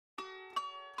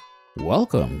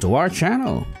Welcome to our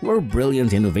channel, where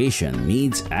brilliant innovation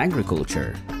meets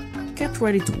agriculture. Get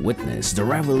ready to witness the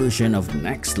revolution of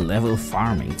next-level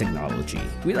farming technology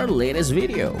with our latest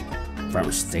video. From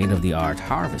state-of-the-art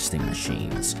harvesting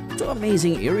machines to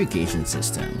amazing irrigation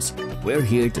systems, we're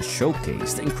here to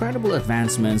showcase the incredible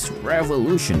advancements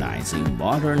revolutionizing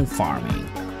modern farming.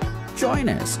 Join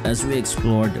us as we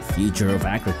explore the future of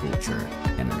agriculture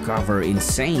and uncover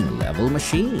insane-level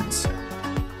machines.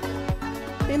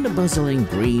 In the bustling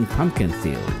green pumpkin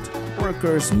field,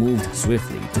 workers moved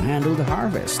swiftly to handle the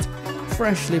harvest.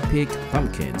 Freshly picked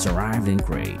pumpkins arrived in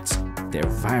crates, their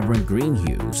vibrant green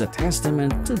hues a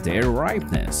testament to their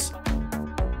ripeness.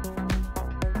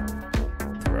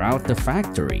 Throughout the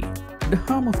factory, the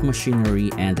hum of machinery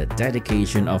and the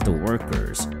dedication of the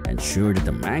workers ensured that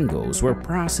the mangoes were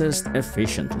processed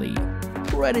efficiently,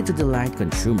 ready to delight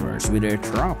consumers with their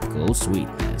tropical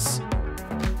sweetness.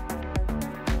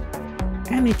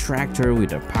 Any tractor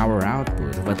with a power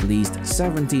output of at least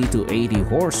 70 to 80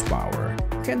 horsepower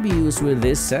can be used with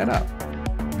this setup.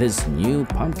 This new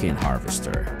pumpkin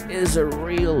harvester is a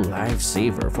real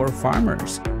lifesaver for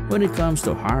farmers when it comes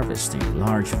to harvesting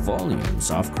large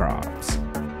volumes of crops.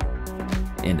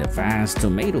 In the vast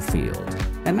tomato field,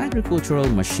 an agricultural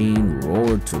machine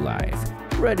roared to life,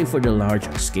 ready for the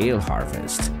large-scale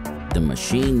harvest. The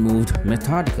machine moved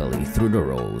methodically through the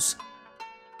rows.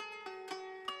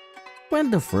 When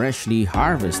the freshly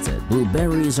harvested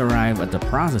blueberries arrive at the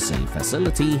processing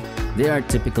facility, they are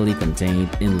typically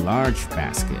contained in large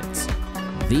baskets.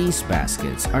 These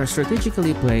baskets are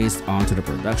strategically placed onto the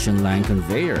production line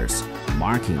conveyors,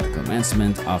 marking the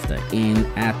commencement of the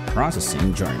in-at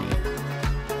processing journey.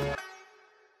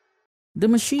 The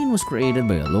machine was created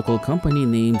by a local company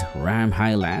named Ram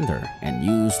Highlander and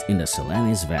used in the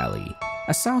Salinas Valley,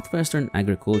 a southwestern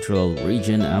agricultural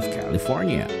region of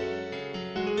California.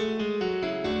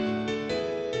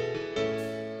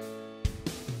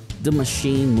 The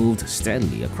machine moved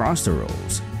steadily across the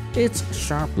rows, its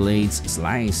sharp blades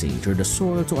slicing through the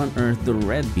soil to unearth the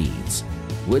red beets.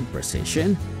 With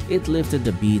precision, it lifted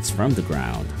the beets from the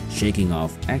ground, shaking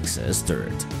off excess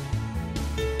dirt.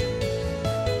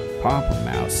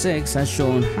 Pop-O-Mouth 6 has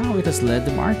shown how it has led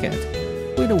the market.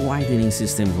 With a widening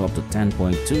system of up to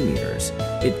 10.2 meters,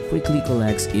 it quickly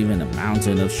collects even a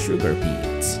mountain of sugar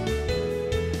beets.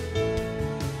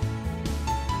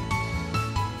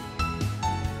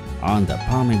 On the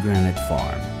pomegranate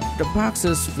farm, the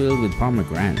boxes filled with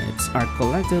pomegranates are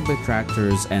collected by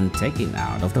tractors and taken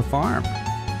out of the farm.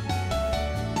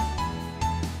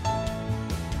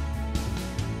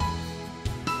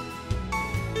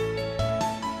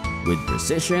 With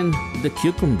precision, the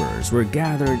cucumbers were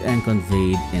gathered and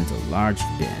conveyed into large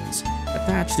bins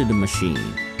attached to the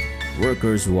machine.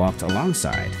 Workers walked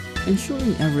alongside,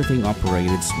 ensuring everything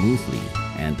operated smoothly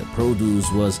and the produce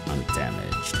was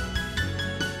undamaged.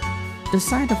 The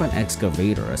sight of an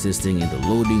excavator assisting in the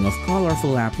loading of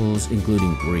colorful apples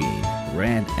including green,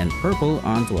 red, and purple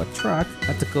onto a truck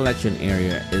at the collection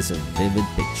area is a vivid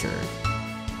picture.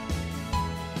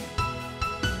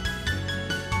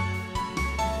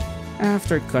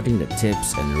 After cutting the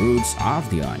tips and roots off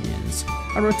the onions,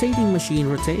 a rotating machine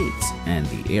rotates and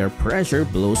the air pressure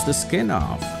blows the skin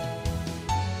off.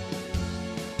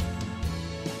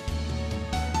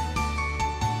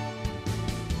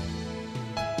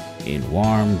 In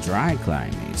warm, dry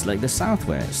climates like the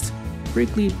Southwest,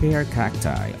 prickly pear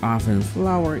cacti often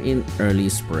flower in early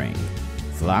spring.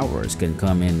 Flowers can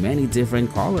come in many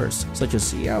different colors such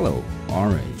as yellow,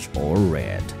 orange, or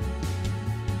red.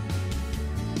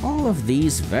 All of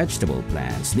these vegetable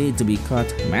plants need to be cut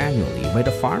manually by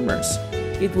the farmers.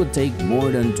 It would take more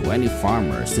than 20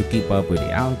 farmers to keep up with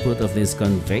the output of this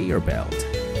conveyor belt.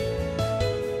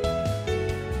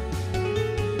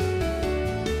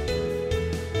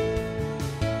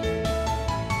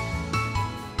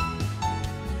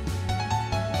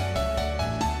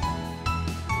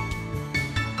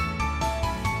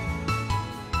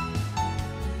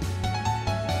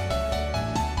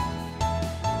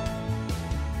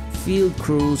 Field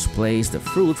crews place the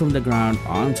fruit from the ground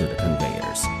onto the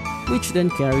conveyors, which then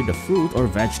carry the fruit or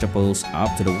vegetables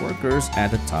up to the workers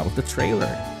at the top of the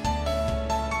trailer.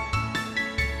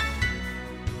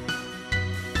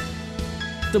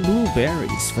 The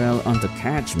blueberries fell onto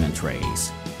catchment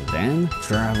trays, then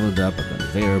traveled up a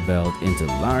conveyor belt into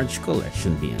large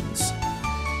collection bins.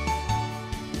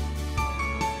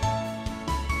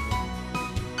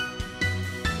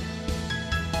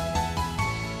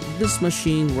 This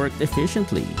machine worked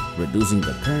efficiently, reducing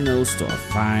the kernels to a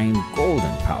fine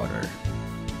golden powder.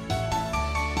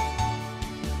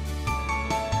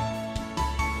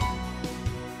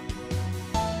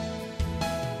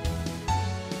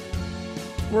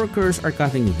 Workers are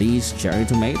cutting these cherry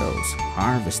tomatoes,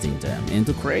 harvesting them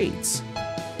into crates.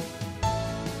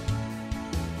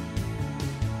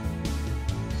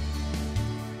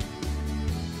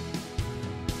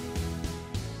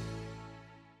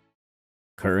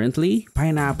 Currently,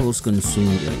 pineapples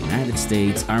consumed in the United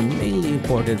States are mainly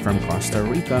imported from Costa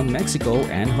Rica, Mexico,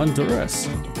 and Honduras.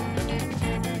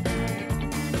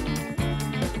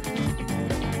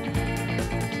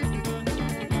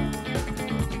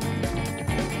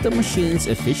 The machine's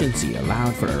efficiency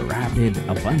allowed for a rapid,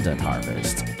 abundant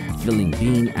harvest, filling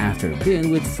bin after bin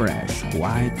with fresh,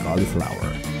 white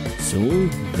cauliflower.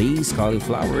 Soon, these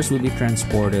cauliflowers will be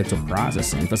transported to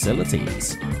processing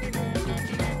facilities.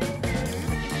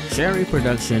 Cherry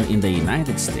production in the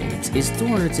United States is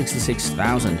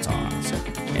 266,000 tons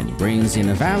and brings in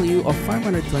a value of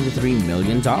 $523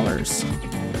 million.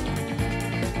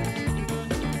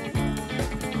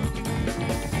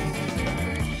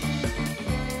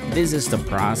 This is the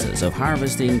process of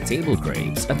harvesting table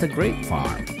grapes at the grape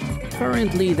farm.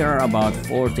 Currently, there are about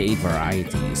 4 to 8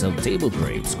 varieties of table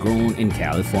grapes grown in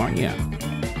California.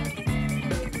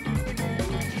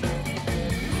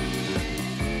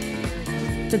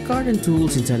 The garden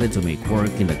tools intended to make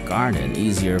work in the garden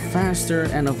easier, faster,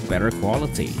 and of better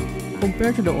quality.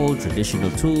 Compared to the old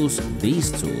traditional tools, these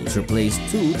tools replace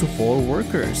 2 to 4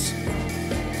 workers.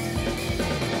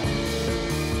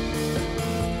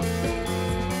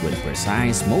 With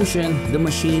precise motion, the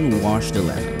machine washed the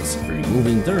lemons,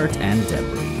 removing dirt and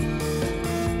debris.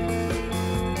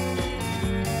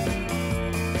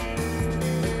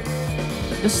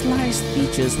 The sliced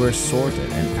peaches were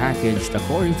sorted and packaged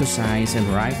according to size and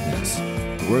ripeness.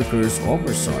 Workers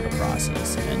oversaw the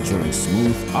process, ensuring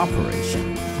smooth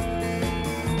operation.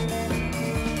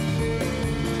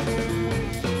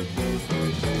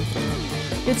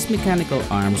 Its mechanical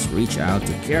arms reach out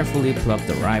to carefully pluck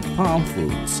the ripe palm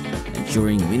fruits,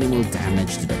 ensuring minimal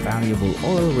damage to the valuable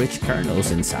oil-rich kernels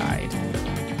inside.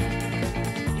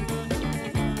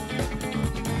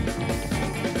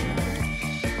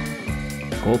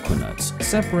 Coconuts,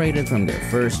 separated from their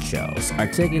first shells, are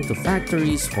taken to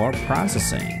factories for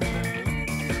processing.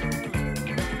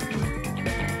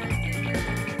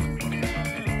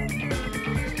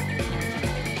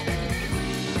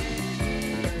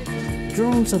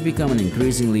 Drones have become an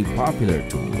increasingly popular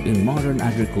tool in modern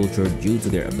agriculture due to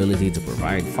their ability to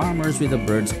provide farmers with a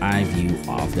bird's eye view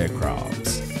of their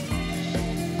crops.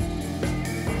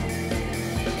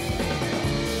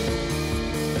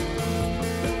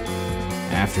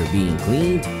 After being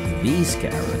cleaned, these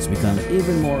carrots become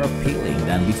even more appealing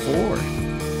than before.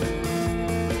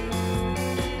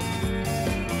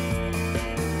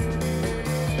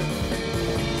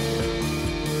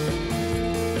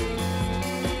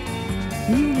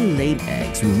 Newly laid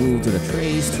eggs will move to the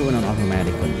trays through an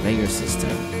automatic conveyor system.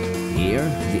 Here,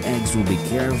 the eggs will be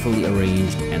carefully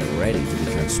arranged and ready to be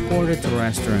transported to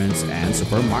restaurants and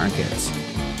supermarkets.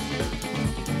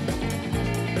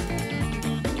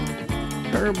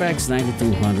 Herbeck's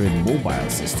 9200 mobile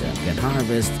system can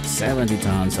harvest 70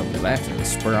 tons of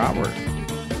lettuce per hour.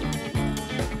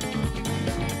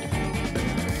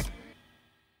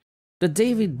 The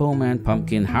David Bowman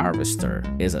Pumpkin Harvester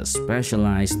is a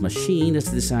specialized machine that's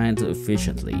designed to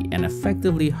efficiently and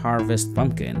effectively harvest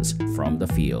pumpkins from the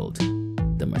field.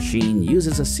 The machine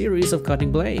uses a series of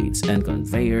cutting blades and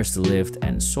conveyors to lift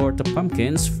and sort the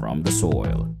pumpkins from the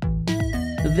soil.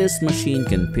 This machine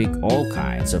can pick all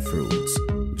kinds of fruits.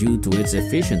 Due to its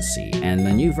efficiency and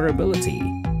maneuverability,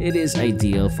 it is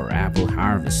ideal for apple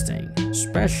harvesting,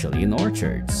 especially in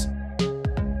orchards.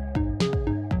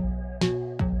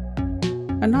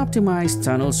 An optimized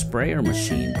tunnel sprayer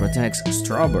machine protects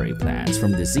strawberry plants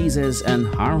from diseases and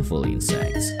harmful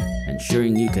insects,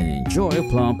 ensuring you can enjoy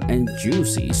plump and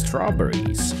juicy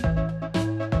strawberries.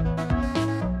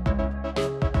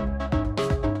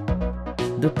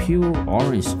 The pure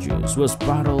orange juice was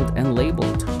bottled and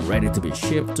labeled, ready to be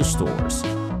shipped to stores.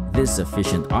 This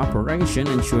efficient operation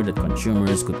ensured that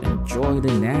consumers could enjoy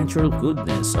the natural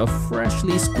goodness of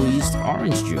freshly squeezed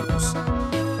orange juice.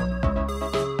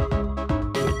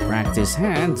 With practiced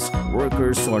hands,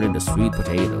 workers sorted the sweet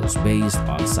potatoes based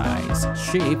on size,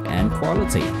 shape, and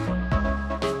quality.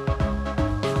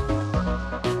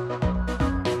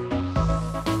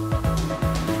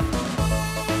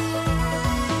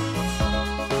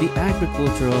 The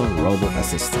agricultural robot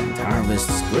assistant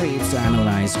harvests grapes to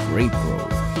analyze grape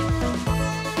growth.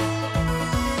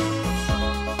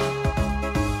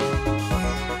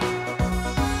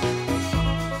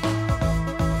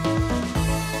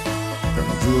 From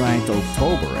July to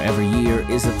October every year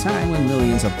is a time when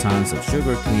millions of tons of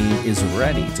sugarcane is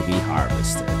ready to be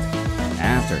harvested.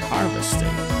 After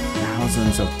harvesting,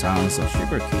 thousands of tons of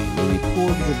sugarcane will be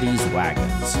pulled with these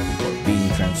wagons before being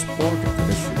transported to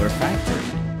the sugar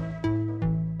factory.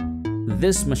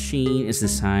 This machine is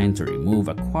designed to remove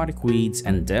aquatic weeds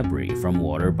and debris from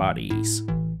water bodies.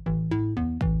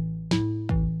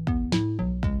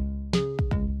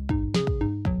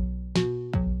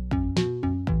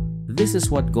 This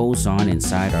is what goes on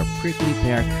inside our prickly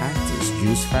pear cactus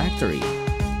juice factory.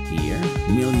 Here,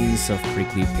 millions of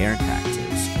prickly pear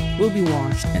cactus will be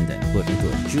washed and then put into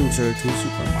a juicer to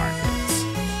supermarkets.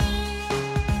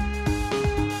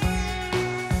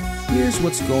 Here's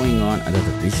what's going on at the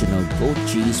traditional goat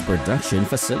cheese production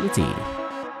facility.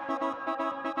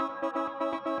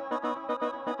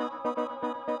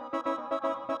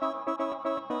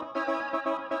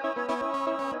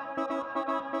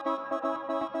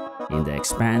 In the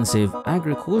expansive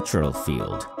agricultural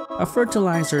field, a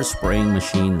fertilizer spraying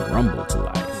machine rumbled to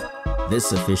life.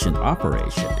 This efficient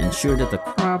operation ensured that the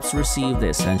crops received the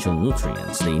essential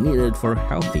nutrients they needed for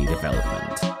healthy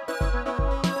development.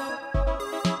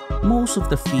 Most of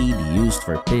the feed used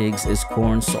for pigs is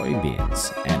corn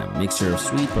soybeans and a mixture of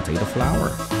sweet potato flour.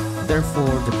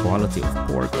 Therefore, the quality of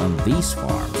pork on these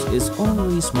farms is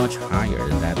always much higher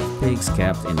than that of pigs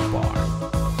kept in a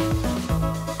barn.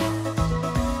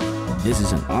 This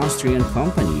is an Austrian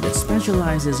company that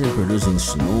specializes in producing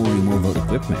snow removal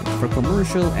equipment for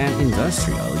commercial and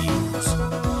industrial use.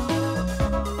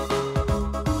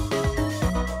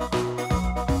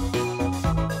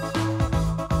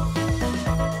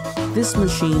 This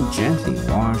machine gently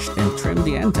washed and trimmed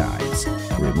the endives,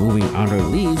 removing outer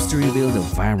leaves to reveal the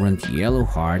vibrant yellow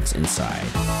hearts inside.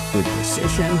 With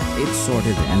precision, it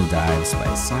sorted the endives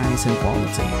by size and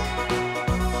quality.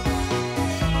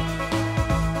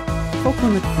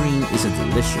 Coconut cream is a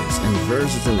delicious and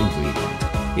versatile ingredient.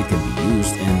 It can be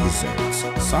used in desserts,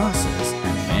 sauces,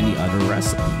 and many other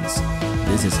recipes.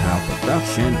 This is how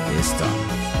production is done.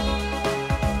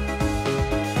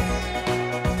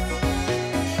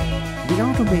 The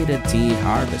automated tea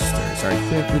harvesters are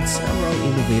equipped with several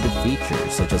innovative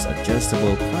features such as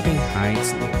adjustable cutting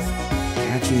heights lift,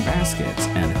 catching baskets,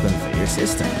 and a conveyor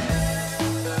system.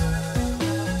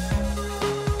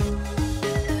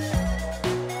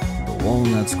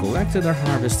 Walnuts collected are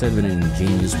harvested with an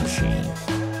ingenious machine.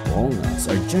 Walnuts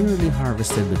are generally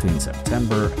harvested between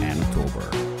September and October.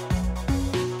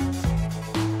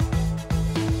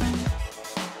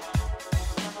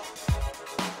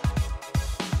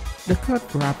 The cut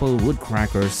grapple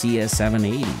woodcracker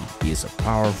CS780 is a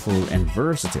powerful and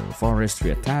versatile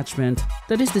forestry attachment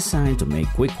that is designed to make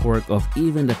quick work of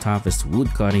even the toughest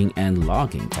woodcutting and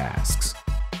logging tasks.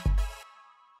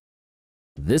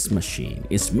 This machine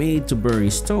is made to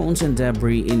bury stones and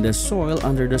debris in the soil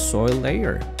under the soil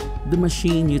layer. The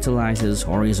machine utilizes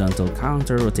horizontal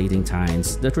counter-rotating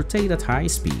tines that rotate at high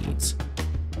speeds.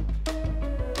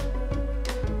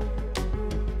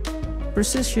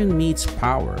 Precision meets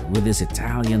power with this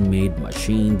Italian-made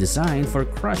machine designed for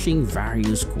crushing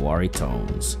various quarry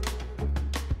tones.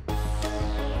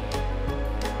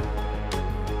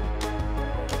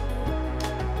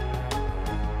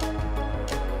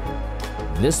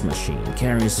 This machine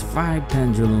carries 5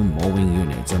 pendulum mowing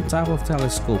units on top of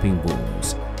telescoping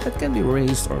booms that can be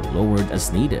raised or lowered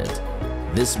as needed.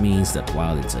 This means that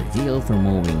while it's ideal for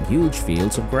mowing huge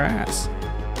fields of grass,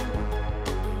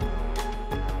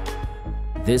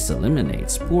 this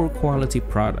eliminates poor quality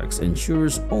products,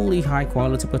 ensures only high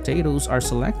quality potatoes are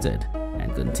selected,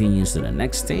 and continues to the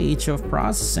next stage of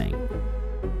processing.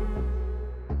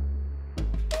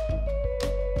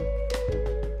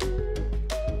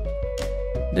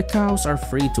 The cows are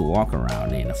free to walk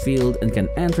around in a field and can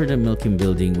enter the milking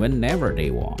building whenever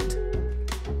they want.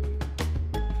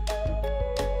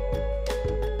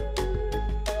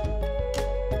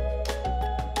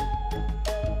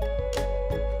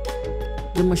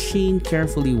 The machine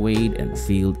carefully weighed and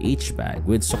filled each bag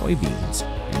with soybeans,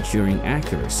 ensuring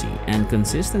accuracy and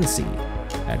consistency.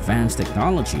 Advanced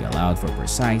technology allowed for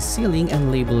precise sealing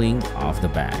and labeling of the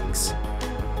bags.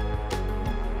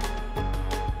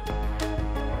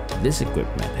 This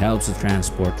equipment helps to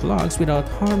transport logs without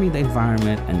harming the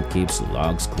environment and keeps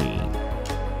logs clean.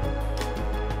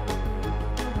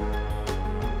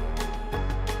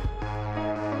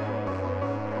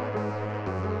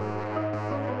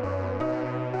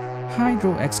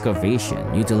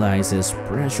 Hydro-excavation utilizes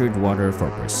pressured water for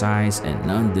precise and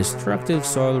non-destructive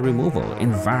soil removal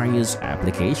in various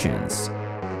applications.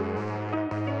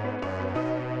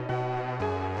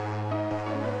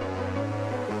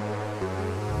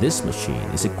 This machine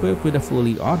is equipped with a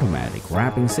fully automatic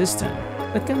wrapping system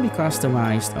that can be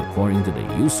customized according to the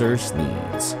user's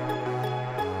needs.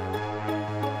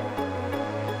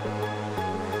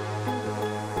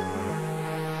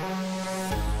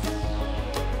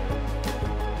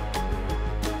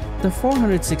 The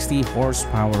 460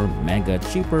 horsepower Mega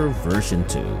Chipper version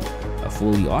 2, a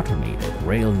fully automated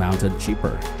rail-mounted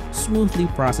chipper, smoothly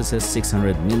processes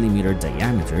 600mm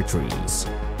diameter trees.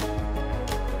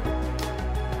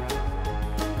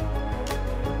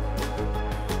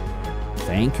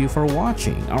 Thank you for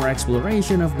watching our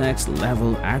exploration of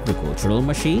next-level agricultural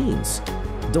machines.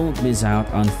 Don't miss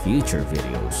out on future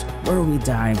videos where we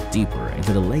dive deeper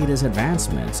into the latest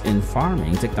advancements in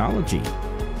farming technology.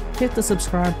 Hit the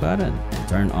subscribe button and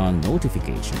turn on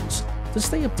notifications to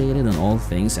stay updated on all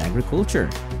things agriculture.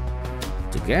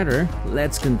 Together,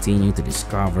 let's continue to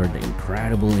discover the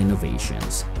incredible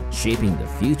innovations shaping the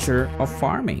future of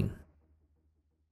farming.